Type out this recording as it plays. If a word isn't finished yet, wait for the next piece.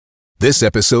This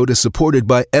episode is supported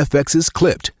by FX's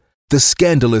Clipped, the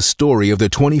scandalous story of the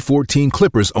 2014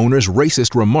 Clippers owner's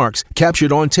racist remarks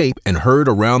captured on tape and heard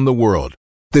around the world.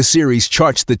 The series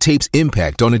charts the tape's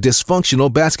impact on a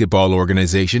dysfunctional basketball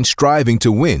organization striving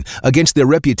to win against their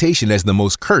reputation as the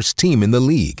most cursed team in the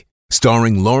league.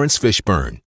 Starring Lawrence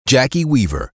Fishburne, Jackie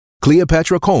Weaver,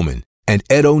 Cleopatra Coleman, and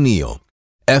Ed O'Neill.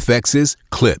 FX's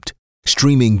Clipped,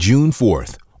 streaming June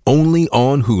 4th, only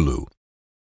on Hulu.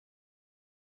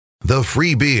 The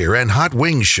Free Beer and Hot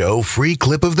Wings Show free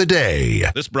clip of the day.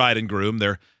 This bride and groom,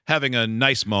 they're having a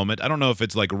nice moment. I don't know if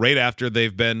it's like right after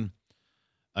they've been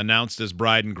announced as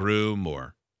bride and groom,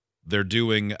 or they're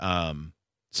doing some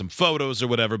photos or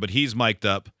whatever, but he's mic'd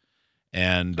up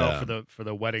and for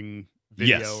the wedding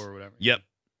video, yes, or whatever. Yep.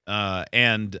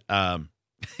 And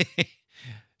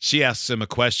she asks him a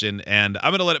question, and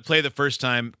I'm going to let it play the first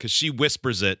time because she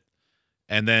whispers it,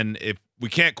 and then if we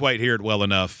can't quite hear it well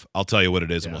enough, I'll tell you what it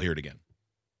is, and we'll hear it again.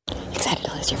 Excited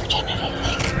to lose your virginity.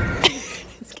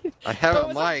 I have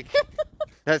a mic.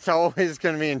 That's always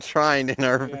going to be enshrined in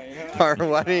our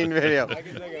wedding video. I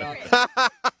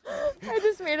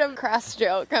just made a crass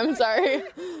joke. I'm sorry.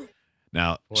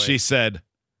 Now, she said,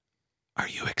 "Are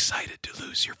you excited to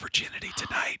lose your virginity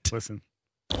tonight?" Listen.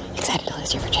 Excited to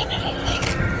lose your virginity.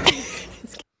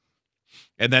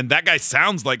 And then that guy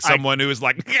sounds like someone who is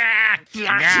like,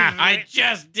 I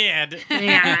just did.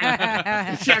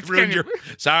 I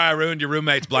ruined your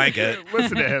roommate's blanket.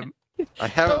 Listen to him. I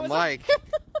have a mic.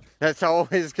 That's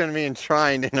always going to be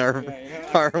enshrined in our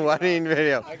wedding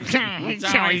video. It's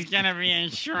always going to be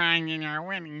enshrined in our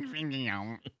wedding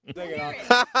video.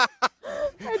 I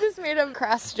just made a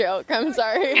crass joke. I'm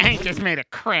sorry. I just made a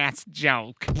crass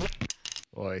joke.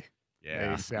 Boy.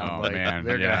 Yeah. They sound like man.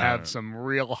 they're going to have some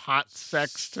real hot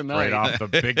sex tonight. Right off the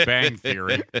Big Bang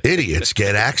Theory. Idiots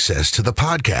get access to the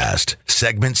podcast,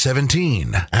 segment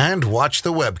 17, and watch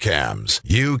the webcams.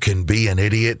 You can be an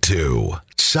idiot too.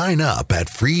 Sign up at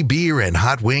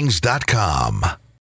freebeerandhotwings.com.